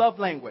spouse's love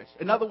language.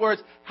 In other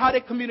words, how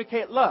they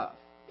communicate love.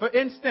 For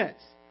instance,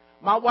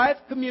 my wife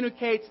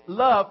communicates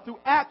love through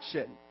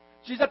action.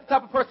 She's not the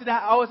type of person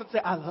that I always have to say,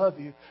 I love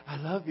you, I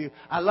love you,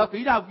 I love you.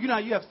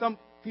 You have some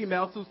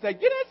females who say, you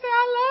didn't say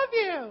I love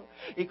you.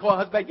 He called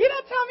her husband, you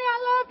didn't tell me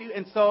I love you.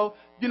 And so,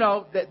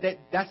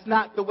 that's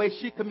not the way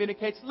she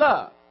communicates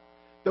love.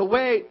 The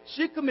way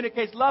she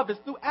communicates love is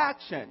through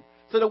action.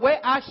 So the way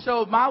I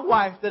show my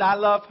wife that I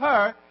love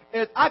her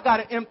is I got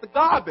to empty the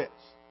garbage.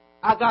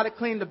 I got to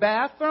clean the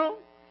bathroom.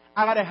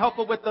 I got to help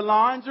her with the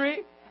laundry.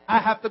 I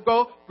have to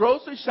go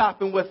grocery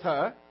shopping with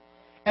her.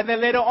 And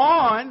then later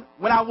on,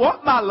 when I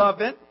want my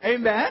loving,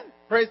 amen,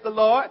 praise the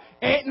Lord,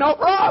 ain't no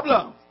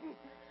problem.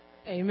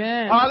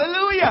 Amen.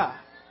 Hallelujah.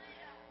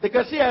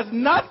 Because she has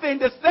nothing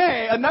to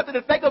say or nothing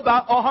to think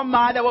about on her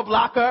mind that will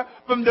block her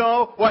from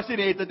doing what she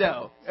needs to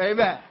do.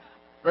 Amen.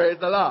 Praise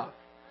the Lord.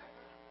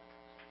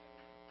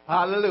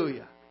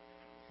 Hallelujah.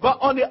 But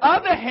on the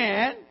other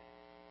hand,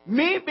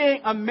 me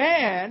being a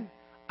man,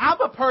 I'm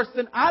a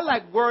person, I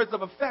like words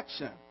of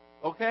affection.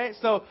 Okay?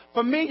 So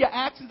for me, your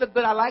actions are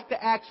good. I like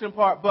the action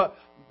part. But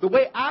the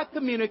way I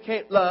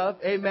communicate love,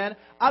 amen,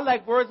 I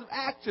like words of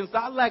action. So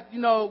I like,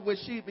 when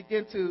she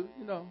begin to,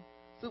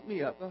 suit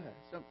me up. Go ahead.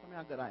 Tell me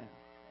how good I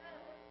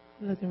am.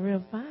 Looking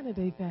real fine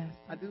today, Pastor.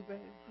 I do, baby.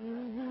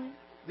 Mm-hmm.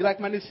 You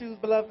like my new shoes,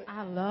 beloved?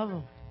 I love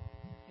them.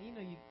 You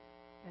know,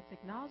 that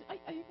technology. Are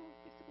you going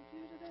to fix the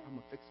computer today? I'm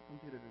going to fix the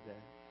computer today.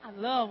 I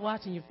love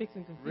watching you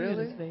fixing computers,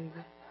 Really? baby.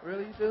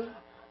 Really, you do?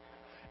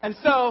 And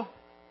so...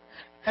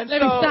 Let me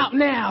stop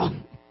now.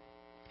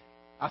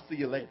 I'll see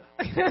you later.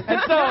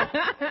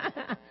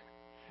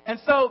 And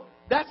so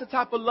that's the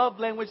type of love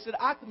language that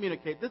I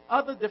communicate. There's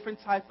other different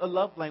types of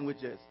love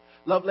languages.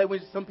 Love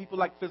language, some people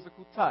like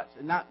physical touch,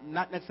 and not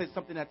necessarily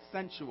something that's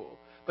sensual,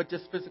 but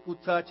just physical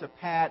touch, a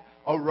pat,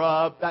 a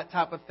rub, that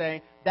type of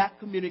thing. That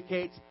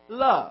communicates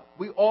love.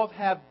 We all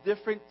have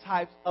different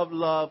types of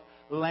love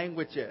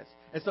languages.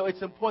 And so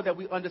it's important that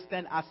we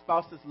understand our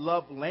spouse's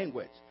love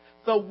language.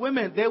 So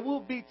women, there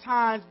will be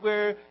times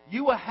where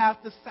you will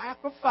have to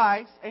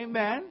sacrifice,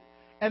 amen,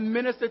 and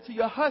minister to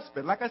your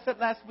husband. Like I said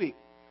last week,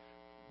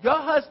 your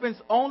husband's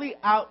only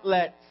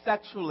outlet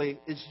sexually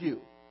is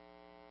you.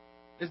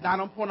 It's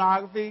not on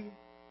pornography,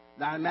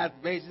 not in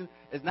masturbation.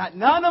 It's not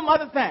none of them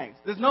other things.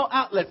 There's no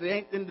outlets. It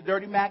ain't in the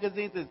dirty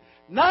magazines. There's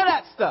none of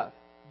that stuff.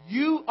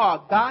 You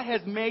are, God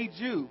has made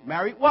you,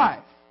 married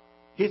wife,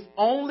 his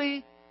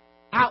only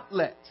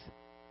outlet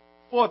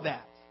for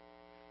that.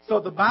 So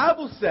the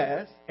Bible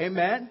says,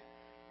 amen,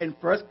 in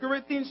 1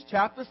 Corinthians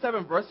chapter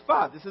 7, verse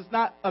 5. This is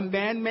not a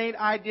man-made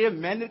idea.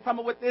 Men didn't come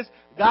up with this.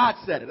 God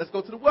said it. Let's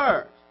go to the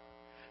word.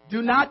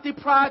 Do not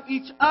deprive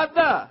each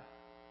other,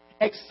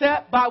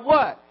 except by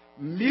what?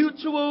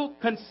 Mutual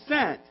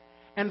consent,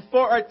 and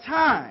for a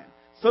time,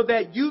 so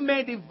that you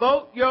may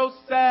devote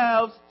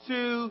yourselves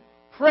to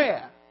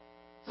prayer.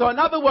 So in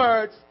other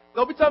words,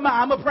 don't be talking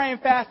about, I'm a praying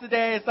fast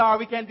today, sorry,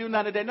 we can't do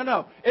none today.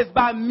 No. It's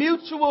by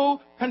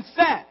mutual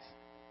consent.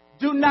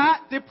 Do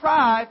not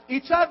deprive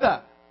each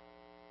other.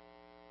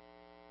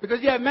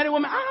 Because you have many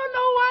women, I don't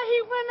know why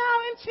he went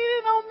out and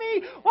cheated on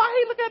me. Why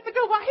he looking at the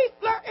girl? Why he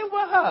flirting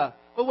with her?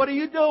 But what are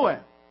you doing?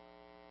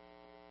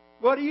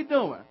 What are you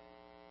doing?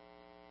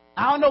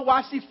 I don't know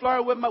why she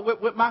flirted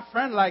with my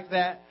friend like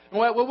that.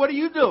 What are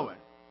you doing?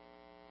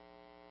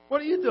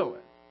 What are you doing?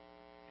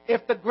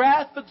 If the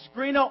grass looks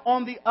greener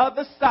on the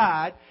other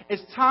side,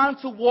 it's time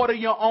to water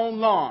your own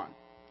lawn.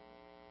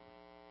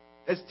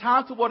 It's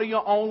time to water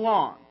your own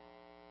lawn.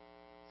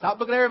 Stop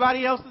looking at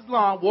everybody else's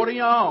lawn. Water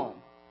your own.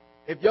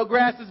 If your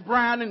grass is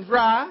brown and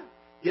dry,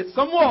 get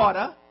some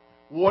water,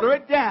 water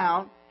it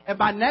down, and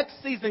by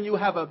next season you'll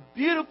have a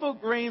beautiful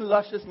green,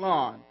 luscious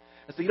lawn.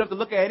 And so you don't have to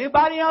look at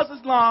anybody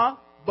else's lawn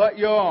but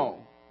your own.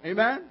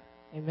 Amen?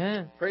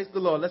 Amen. Praise the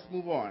Lord. Let's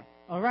move on.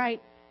 All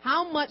right.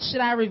 How much should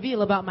I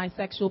reveal about my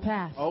sexual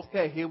past?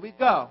 Okay, here we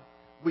go.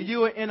 Were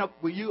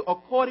you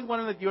according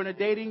one another? You're in a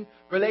dating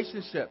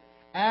relationship.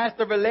 As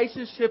the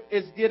relationship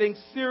is getting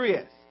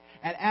serious,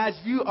 and as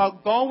you are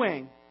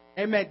going,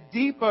 amen,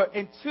 deeper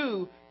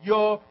into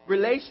your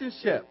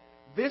relationship,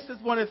 this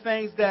is one of the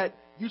things that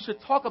you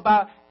should talk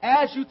about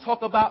as you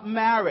talk about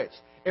marriage.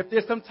 If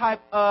there's some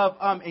type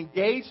of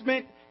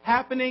engagement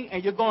happening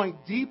and you're going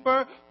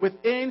deeper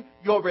within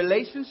your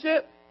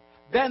relationship,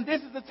 then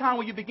this is the time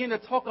when you begin to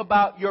talk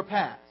about your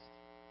past.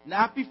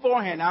 Not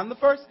beforehand, not on the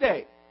first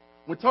date.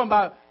 We're talking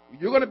about,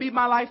 you're going to be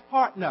my life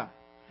partner.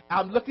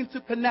 I'm looking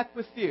to connect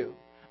with you.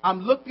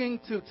 I'm looking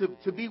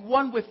to be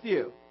one with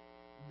you.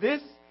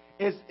 This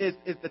is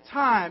the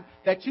time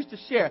that you should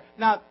share.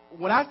 Now,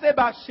 when I say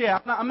about share,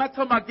 I'm not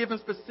talking about giving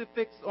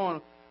specifics on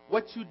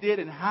what you did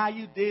and how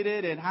you did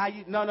it and how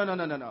you...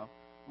 No.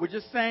 We're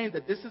just saying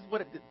that this is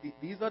what...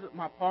 These are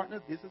my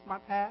partners. This is my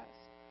past.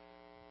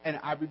 And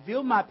I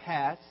reveal my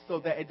past so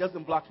that it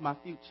doesn't block my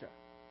future.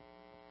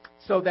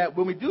 So that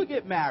when we do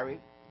get married,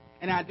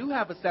 and I do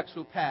have a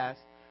sexual past,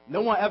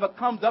 no one ever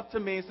comes up to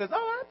me and says,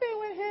 oh, I've been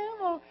with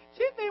him, or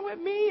she's been with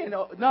me. And,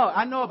 no,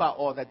 I know about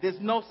all that. There's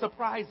no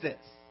surprises.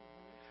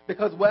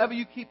 Because whatever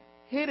you keep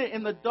hidden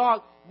in the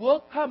dark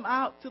will come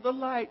out to the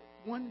light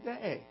one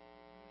day.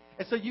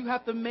 And so you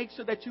have to make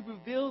sure that you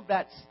reveal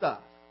that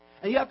stuff.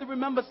 And you have to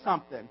remember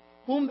something.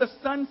 Whom the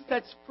Son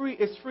sets free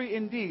is free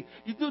indeed.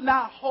 You do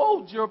not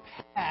hold your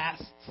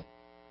past,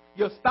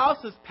 your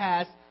spouse's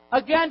past,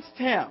 against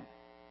him.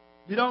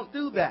 You don't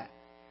do that.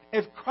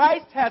 If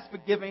Christ has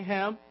forgiven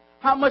him,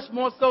 how much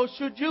more so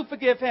should you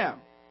forgive him?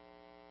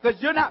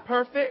 Because you're not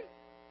perfect,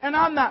 and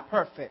I'm not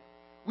perfect.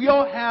 We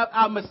all have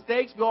our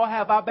mistakes. We all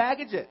have our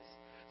baggages.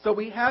 So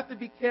we have to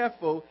be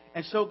careful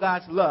and show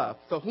God's love.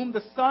 So whom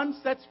the Son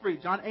sets free,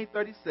 John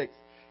 8:36,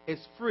 is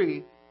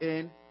free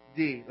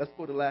indeed. Let's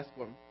go to the last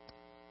one.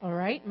 All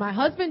right. My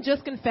husband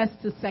just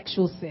confessed to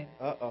sexual sin.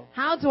 Uh-oh.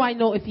 How do I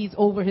know if he's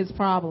over his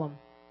problem?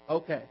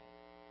 Okay.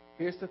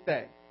 Here's the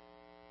thing.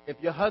 If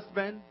your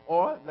husband,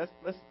 or let's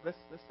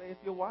say if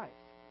your wife,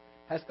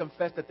 has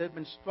confessed that they've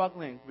been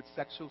struggling with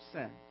sexual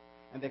sin,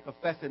 and they're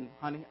confessing,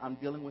 honey, I'm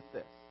dealing with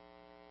this.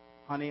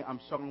 Honey, I'm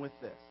struggling with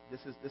this.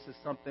 This is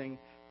something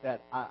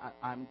that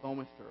I'm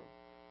going through.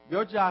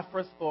 Your job,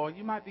 first of all,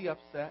 you might be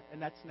upset,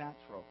 and that's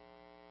natural.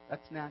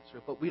 That's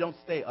natural. But we don't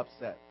stay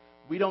upset.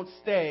 We don't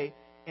stay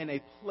in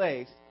a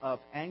place of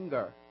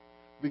anger.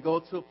 We go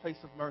to a place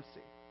of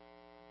mercy.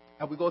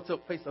 And we go to a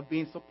place of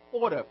being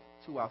supportive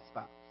to our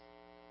spouse.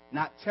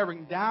 not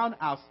tearing down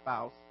our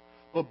spouse,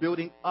 but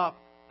building up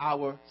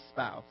our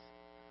spouse.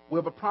 We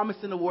have a promise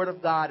in the Word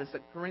of God in 2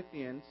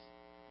 Corinthians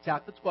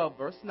chapter 12,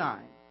 verse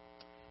 9.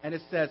 And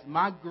it says,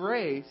 my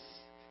grace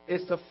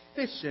is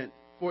sufficient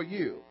for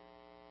you,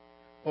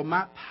 for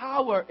my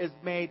power is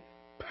made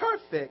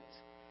perfect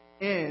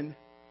in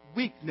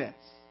weakness.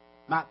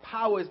 My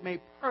power is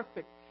made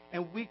perfect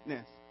in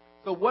weakness.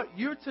 So what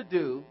you're to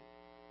do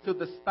to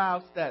the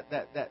spouse that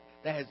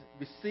has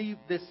received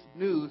this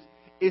news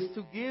is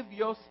to give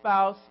your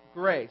spouse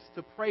grace,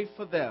 to pray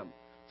for them,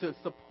 to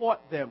support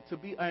them, to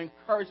be an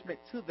encouragement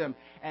to them,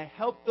 and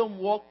help them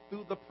walk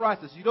through the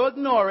process. You don't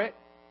ignore it,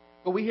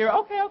 but we hear,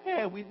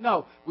 okay, and we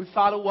know. We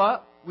follow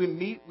up, we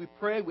meet, we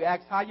pray, we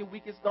ask how your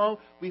week is going.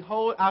 We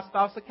hold our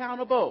spouse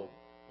accountable.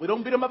 We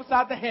don't beat them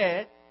upside the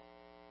head.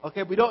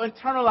 Okay, we don't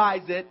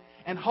internalize it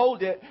and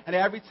hold it, and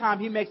every time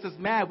he makes us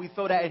mad, we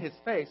throw that in his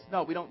face.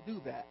 No, we don't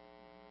do that.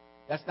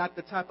 That's not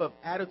the type of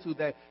attitude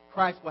that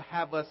Christ will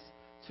have us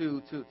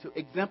to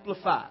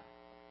exemplify,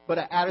 but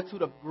an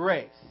attitude of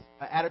grace,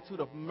 an attitude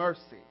of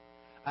mercy,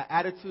 an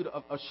attitude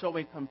of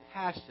showing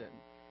compassion,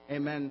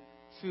 amen,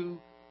 to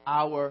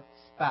our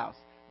spouse.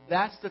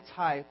 That's the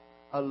type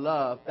of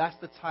love, that's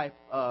the type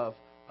of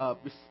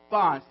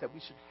response that we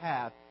should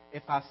have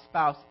if our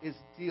spouse is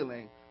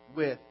dealing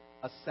with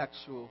a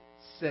sexual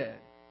sin.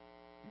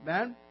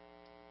 Amen?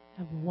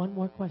 I have one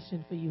more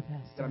question for you,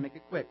 Pastor. Gotta make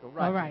it quick. All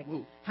right. All right.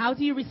 How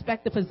do you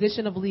respect the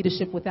position of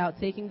leadership without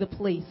taking the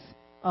place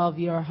of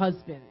your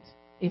husband,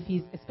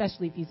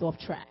 especially if he's off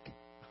track?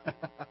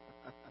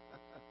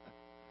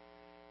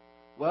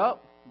 Well,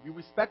 you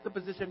respect the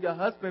position of your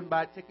husband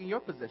by taking your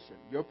position.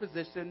 Your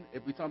position,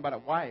 if we're talking about a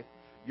wife,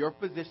 your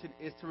position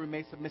is to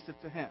remain submissive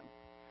to him.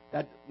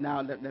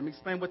 Now, let me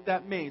explain what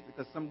that means,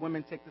 because some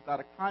women take this out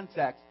of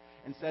context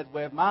and says,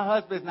 well, if my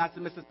husband is not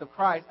submissive to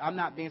Christ, I'm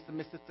not being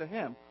submissive to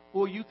him.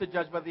 Who are you to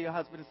judge whether your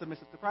husband is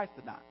submissive to Christ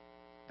or not?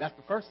 That's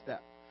the first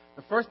step.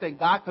 The first thing,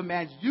 God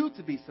commands you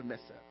to be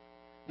submissive.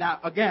 Now,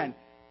 again,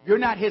 you're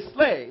not his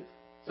slave.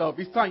 So if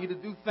he's telling you to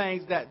do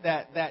things that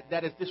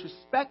is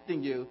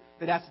disrespecting you,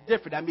 then that's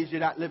different. That means you're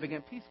not living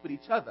in peace with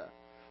each other.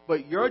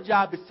 But your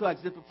job is to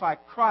exemplify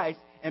Christ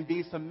and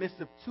be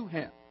submissive to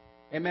him.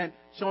 Amen.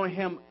 Showing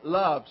him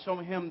love,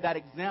 showing him that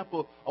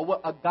example of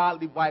what a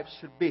godly wife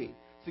should be.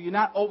 So you're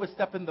not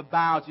overstepping the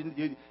bounds.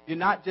 You're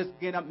not just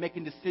getting up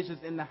making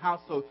decisions in the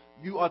household.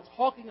 You are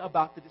talking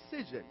about the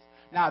decisions.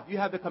 Now, if you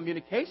have the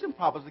communication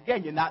problems,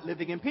 again, you're not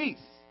living in peace.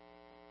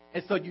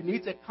 And so you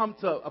need to come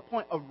to a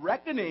point of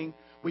reckoning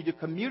where you're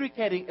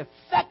communicating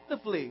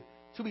effectively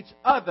to each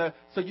other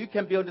so you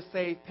can be on the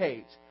same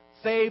page.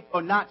 Saved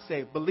or not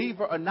saved,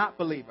 believer or not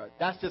believer.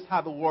 That's just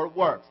how the word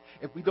works.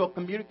 If we don't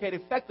communicate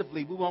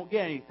effectively, we won't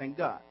get anything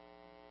done.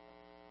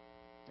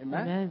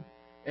 Amen? Amen.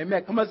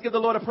 Amen. Come on, let's give the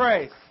Lord a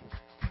praise.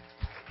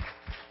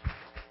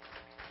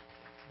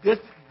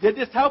 Did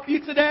this help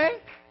you today?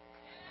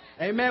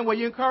 Amen. Were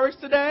you encouraged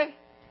today?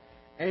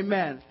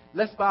 Amen.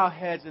 Let's bow our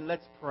heads and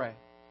let's pray.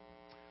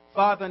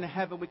 Father in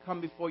heaven, we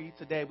come before you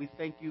today. We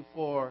thank you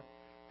for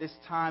this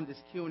time, this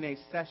Q&A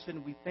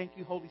session. We thank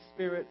you, Holy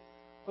Spirit,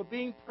 for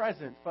being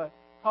present, for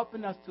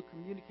helping us to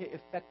communicate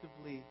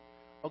effectively,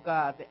 oh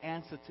God, the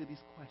answer to these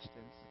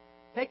questions.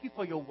 Thank you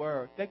for your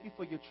word. Thank you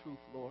for your truth,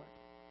 Lord.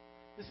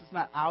 This is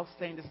not our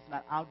saying. This is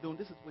not our doing.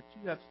 This is what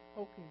you have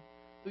spoken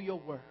through your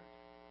word.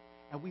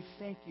 And we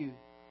thank you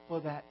for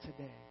that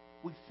today.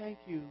 We thank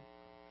you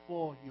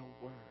for your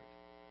word.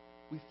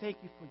 We thank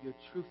you for your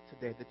truth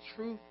today, the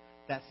truth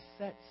that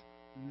sets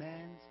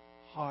men's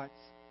hearts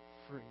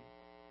free.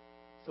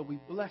 So we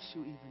bless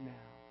you even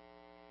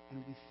now,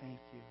 and we thank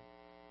you.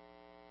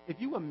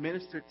 If you were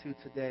ministered to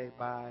today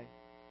by